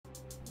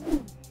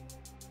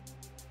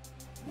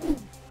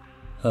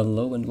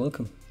Hello and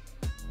welcome.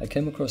 I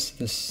came across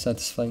this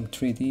satisfying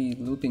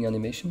 3D looping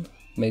animation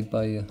made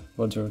by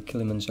Roger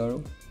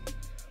Kilimanjaro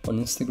on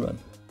Instagram.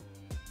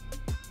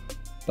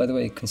 By the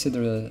way,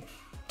 consider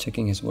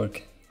checking his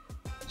work.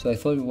 So I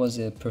thought it was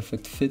a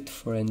perfect fit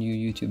for a new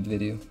YouTube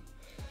video.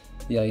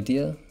 The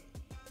idea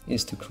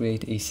is to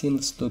create a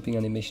seamless looping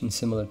animation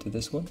similar to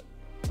this one,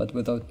 but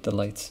without the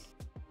lights.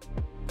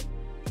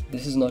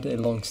 This is not a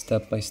long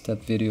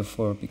step-by-step video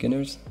for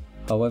beginners.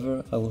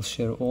 However, I will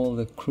share all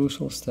the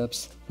crucial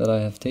steps that I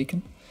have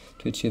taken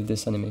to achieve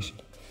this animation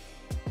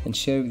and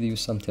share with you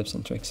some tips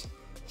and tricks.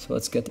 So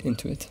let's get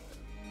into it.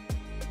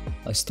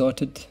 I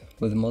started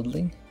with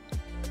modeling.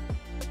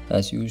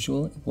 As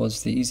usual, it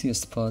was the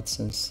easiest part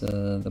since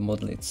the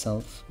model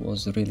itself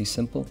was really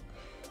simple.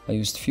 I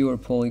used fewer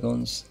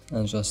polygons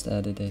and just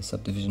added a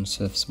subdivision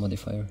surface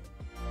modifier.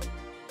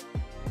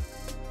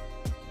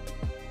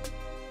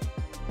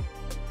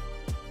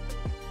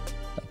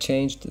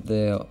 Changed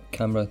the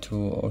camera to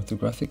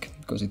orthographic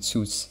because it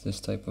suits this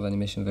type of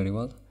animation very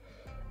well,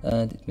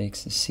 and it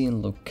makes the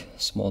scene look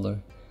smaller.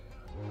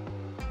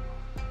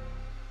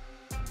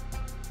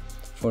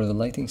 For the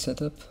lighting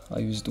setup, I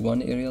used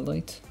one area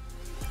light,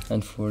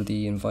 and for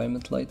the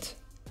environment light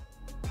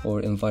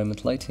or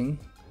environment lighting,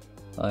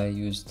 I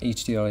used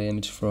HDRI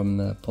image from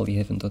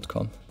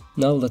polyhaven.com.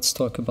 Now let's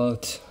talk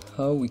about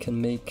how we can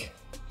make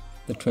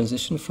the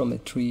transition from a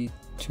tree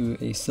to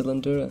a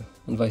cylinder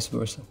and vice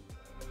versa.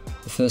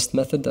 The first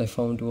method I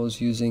found was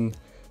using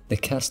the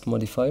cast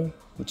modifier,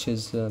 which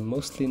is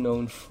mostly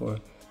known for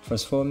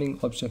transforming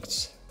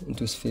objects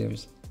into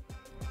spheres.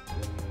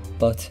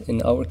 But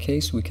in our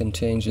case, we can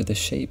change the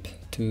shape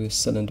to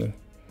cylinder.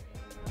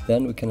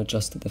 Then we can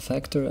adjust the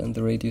factor and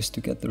the radius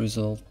to get the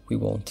result we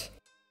want.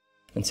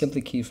 And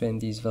simply keyframe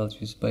these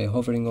values by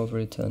hovering over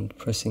it and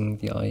pressing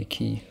the I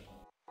key.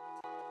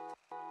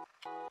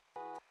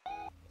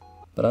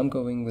 But I'm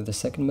going with the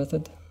second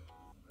method,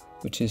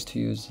 which is to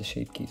use the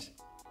shape keys.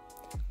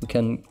 We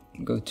can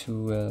go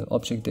to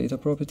Object Data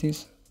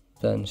Properties,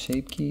 then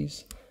Shape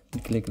Keys,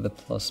 and click the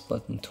plus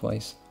button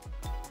twice.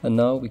 And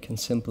now we can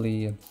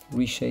simply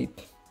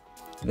reshape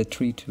the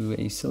tree to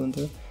a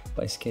cylinder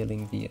by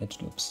scaling the edge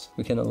loops.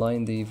 We can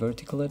align the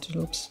vertical edge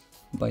loops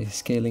by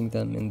scaling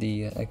them in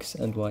the X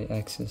and Y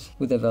axis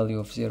with a value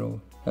of 0,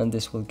 and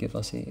this will give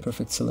us a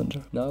perfect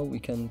cylinder. Now we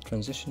can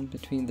transition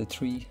between the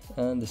tree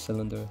and the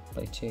cylinder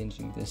by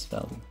changing this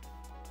value.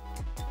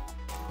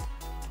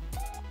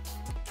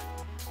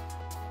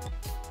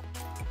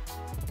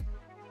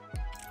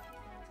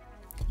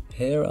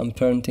 Here I'm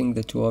parenting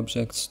the two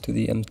objects to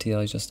the empty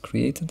I just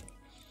created.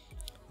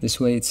 This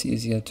way it's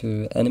easier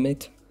to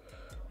animate.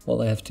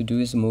 All I have to do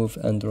is move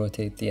and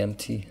rotate the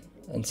empty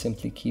and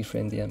simply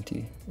keyframe the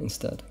empty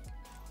instead.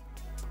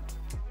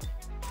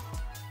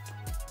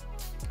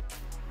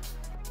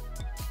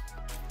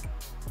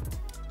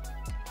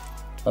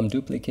 I'm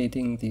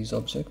duplicating these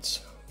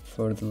objects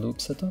for the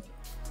loop setup.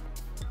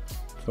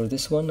 For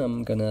this one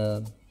I'm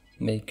gonna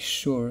make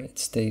sure it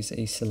stays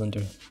a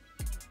cylinder.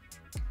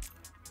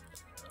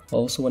 I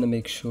also want to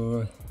make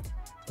sure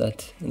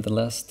that in the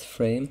last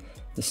frame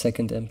the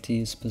second empty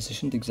is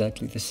positioned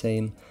exactly the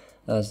same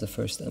as the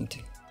first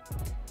empty.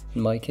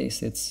 In my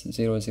case it's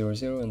 0, 0,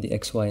 0 and the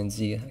X, Y and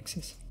Z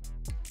axis.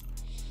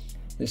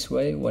 This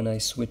way, when I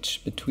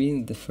switch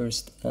between the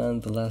first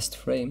and the last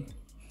frame,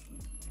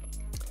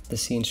 the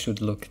scene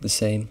should look the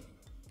same.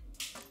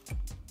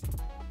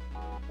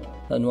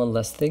 And one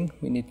last thing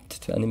we need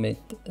to animate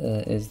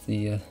is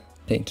the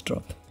paint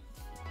drop.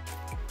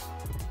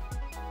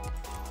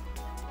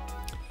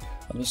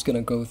 I'm just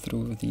gonna go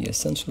through the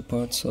essential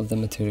parts of the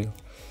material.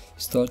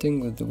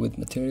 Starting with the wood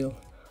material,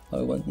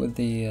 I went with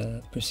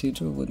the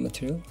procedural wood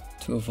material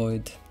to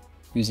avoid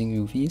using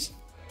UVs,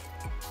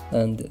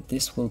 and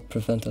this will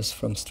prevent us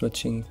from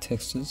stretching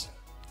textures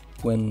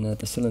when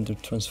the cylinder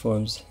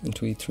transforms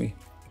into a tree.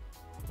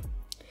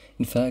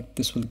 In fact,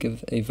 this will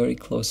give a very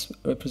close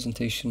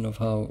representation of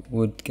how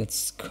wood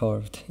gets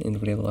carved in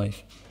real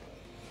life.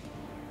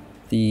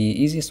 The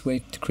easiest way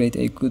to create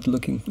a good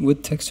looking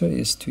wood texture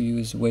is to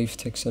use wave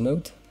texture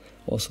node.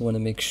 Also want to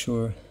make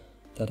sure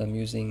that I'm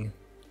using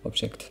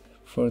object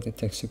for the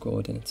texture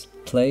coordinates.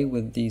 Play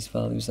with these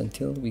values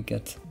until we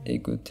get a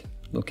good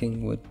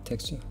looking wood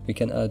texture. We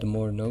can add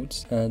more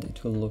nodes and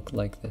it will look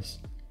like this.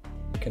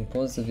 You can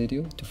pause the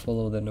video to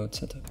follow the node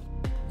setup.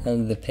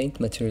 And the paint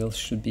material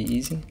should be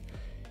easy.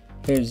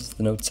 Here's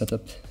the node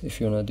setup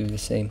if you want to do the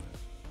same.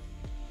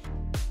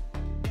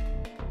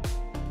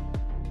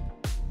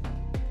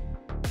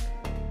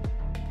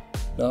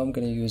 Now I'm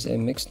going to use a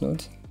mix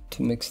node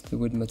to mix the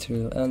wood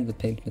material and the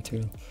paint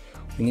material.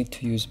 We need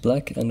to use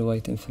black and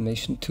white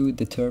information to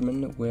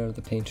determine where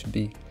the paint should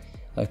be.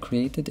 I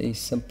created a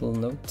simple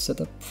node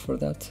setup for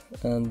that,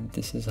 and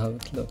this is how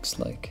it looks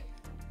like.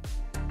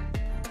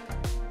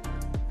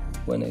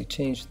 When I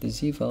change the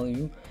Z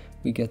value,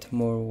 we get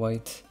more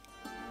white.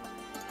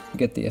 We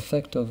get the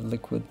effect of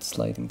liquid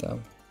sliding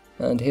down.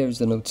 And here's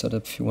the node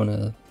setup if you want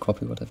to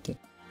copy what I've did.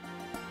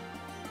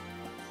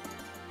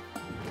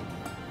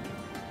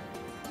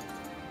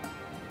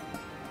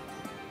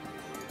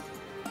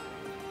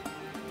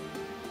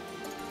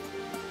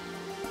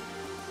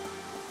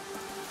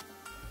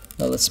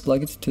 Now let's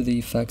plug it to the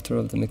factor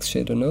of the mix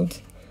shader node.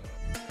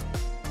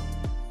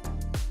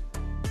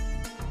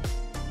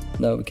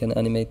 Now we can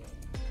animate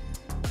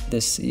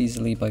this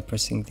easily by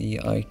pressing the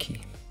I key.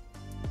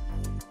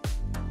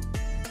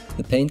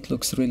 The paint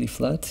looks really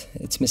flat,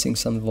 it's missing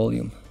some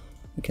volume.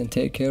 We can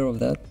take care of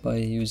that by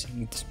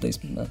using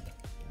displacement map.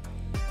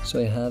 So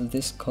I have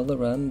this color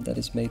RAM that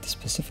is made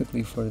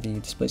specifically for the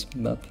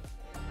displacement map.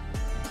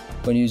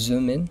 When you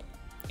zoom in,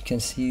 you can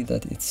see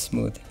that it's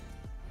smooth.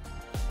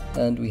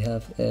 And we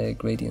have a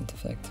gradient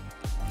effect.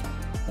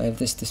 I have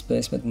this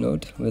displacement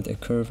node with a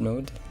curve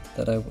node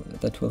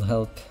that will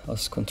help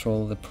us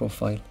control the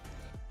profile.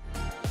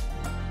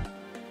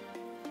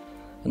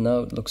 And now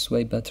it looks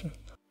way better.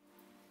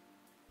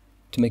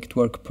 To make it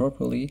work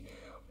properly,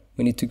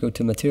 we need to go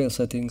to material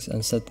settings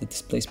and set the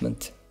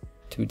displacement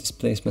to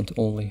displacement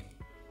only.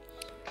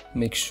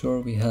 Make sure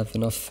we have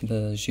enough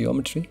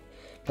geometry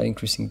by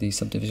increasing the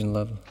subdivision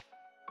level.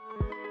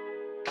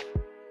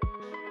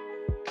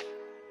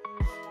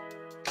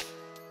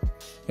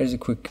 Here's a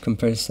quick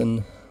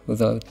comparison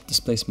without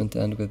displacement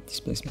and with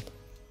displacement.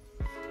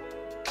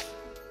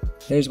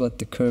 Here's what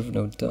the curve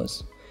node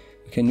does.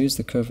 We can use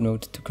the curve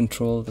node to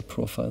control the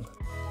profile.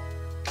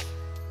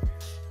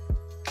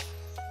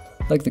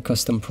 Like the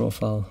custom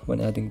profile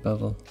when adding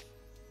bevel.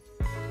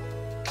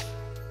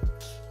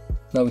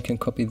 Now we can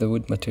copy the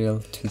wood material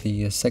to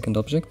the second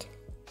object.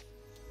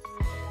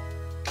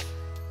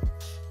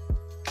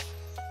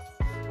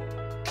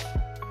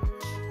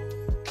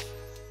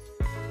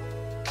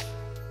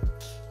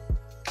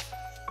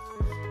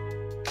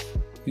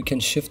 You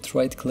can shift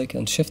right click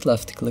and shift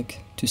left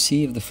click to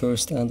see if the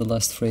first and the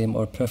last frame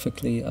are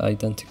perfectly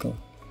identical.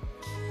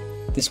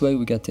 This way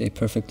we get a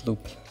perfect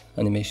loop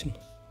animation.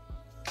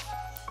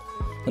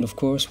 And of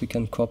course we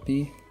can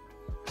copy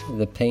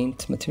the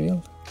paint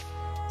material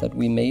that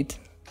we made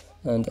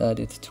and add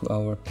it to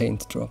our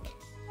paint drop.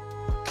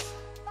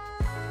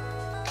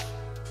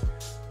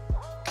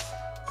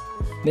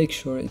 Make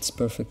sure it's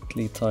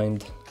perfectly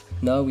timed.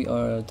 Now we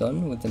are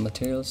done with the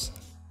materials.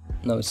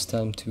 Now it's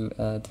time to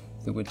add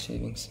the wood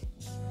shavings.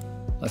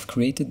 I've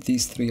created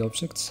these three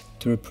objects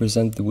to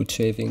represent the wood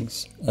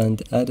shavings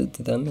and added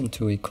them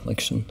into a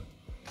collection.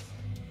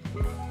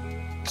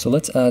 So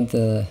let's add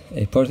a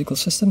particle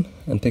system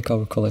and pick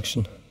our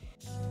collection.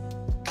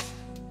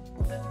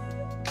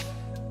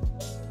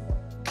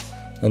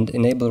 And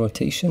enable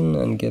rotation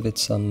and give it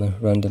some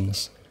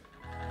randomness.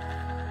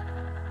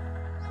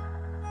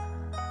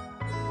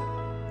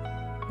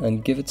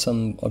 And give it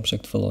some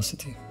object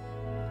velocity.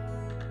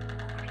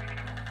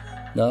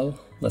 Now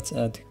let's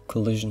add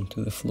collision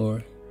to the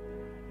floor.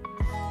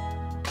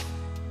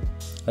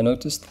 I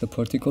noticed the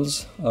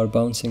particles are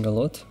bouncing a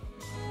lot,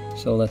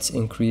 so let's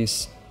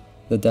increase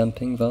the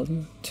damping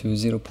value to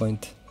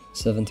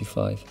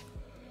 0.75.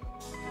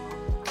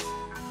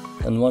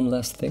 And one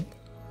last thing,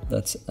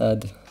 let's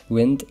add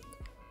wind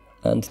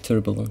and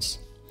turbulence.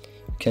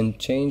 You can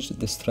change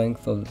the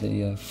strength of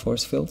the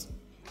force field.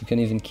 You can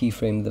even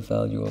keyframe the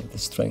value of the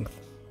strength.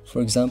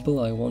 For example,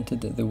 I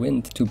wanted the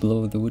wind to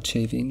blow the wood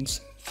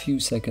shavings few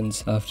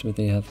seconds after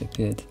they have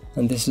appeared,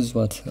 and this is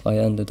what I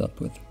ended up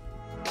with.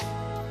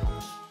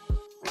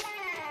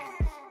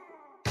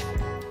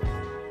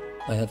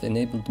 I have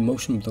enabled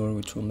motion blur,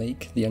 which will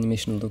make the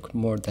animation look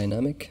more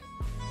dynamic.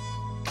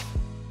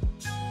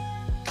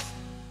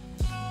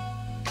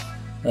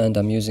 And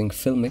I'm using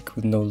Filmic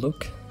with no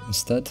look.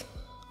 Instead,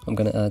 I'm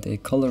gonna add a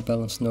color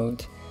balance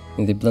node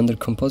in the Blender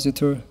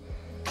compositor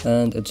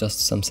and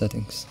adjust some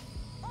settings.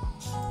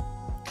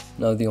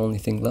 Now the only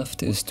thing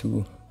left is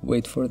to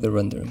wait for the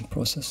rendering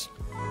process.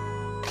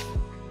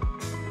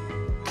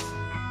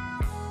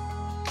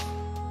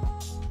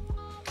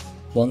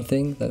 One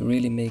thing that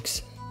really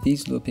makes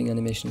these looping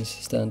animations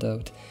stand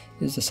out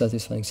is the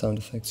satisfying sound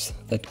effects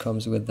that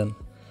comes with them.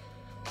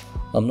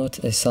 I'm not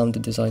a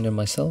sound designer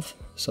myself,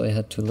 so I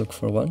had to look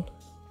for one.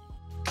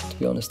 To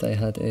be honest, I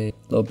had a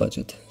low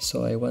budget,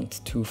 so I went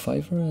to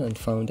Fiverr and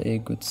found a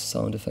good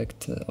sound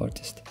effect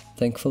artist.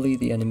 Thankfully,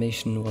 the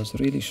animation was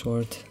really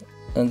short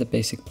and the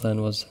basic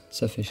plan was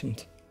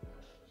sufficient.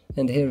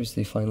 And here is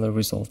the final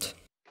result.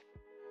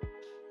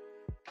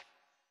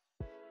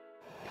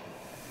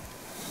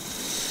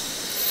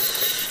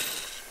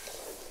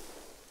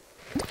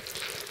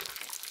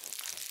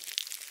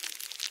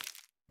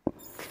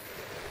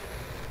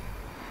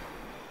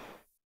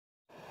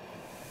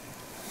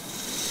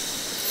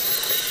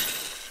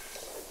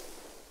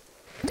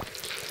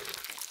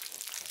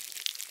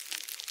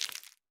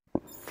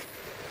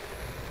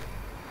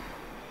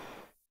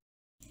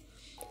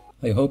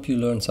 I hope you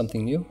learned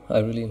something new. I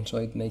really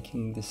enjoyed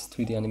making this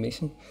 3D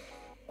animation.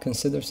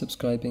 Consider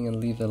subscribing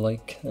and leave a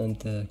like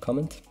and a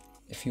comment.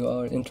 If you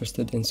are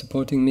interested in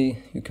supporting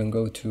me, you can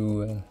go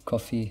to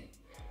coffee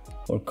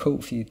or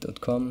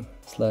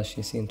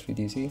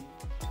ko-fi.com/yasin3dz.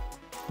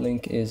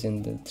 Link is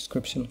in the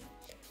description.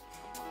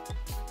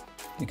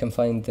 You can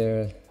find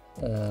there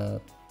the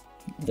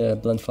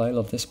blend file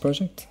of this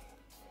project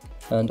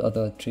and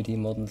other 3D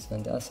models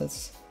and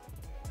assets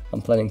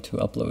I'm planning to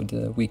upload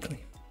weekly.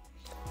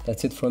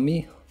 That's it from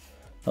me.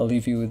 I'll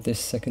leave you with this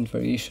second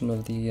variation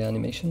of the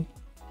animation.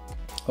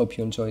 Hope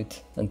you enjoyed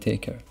and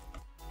take care.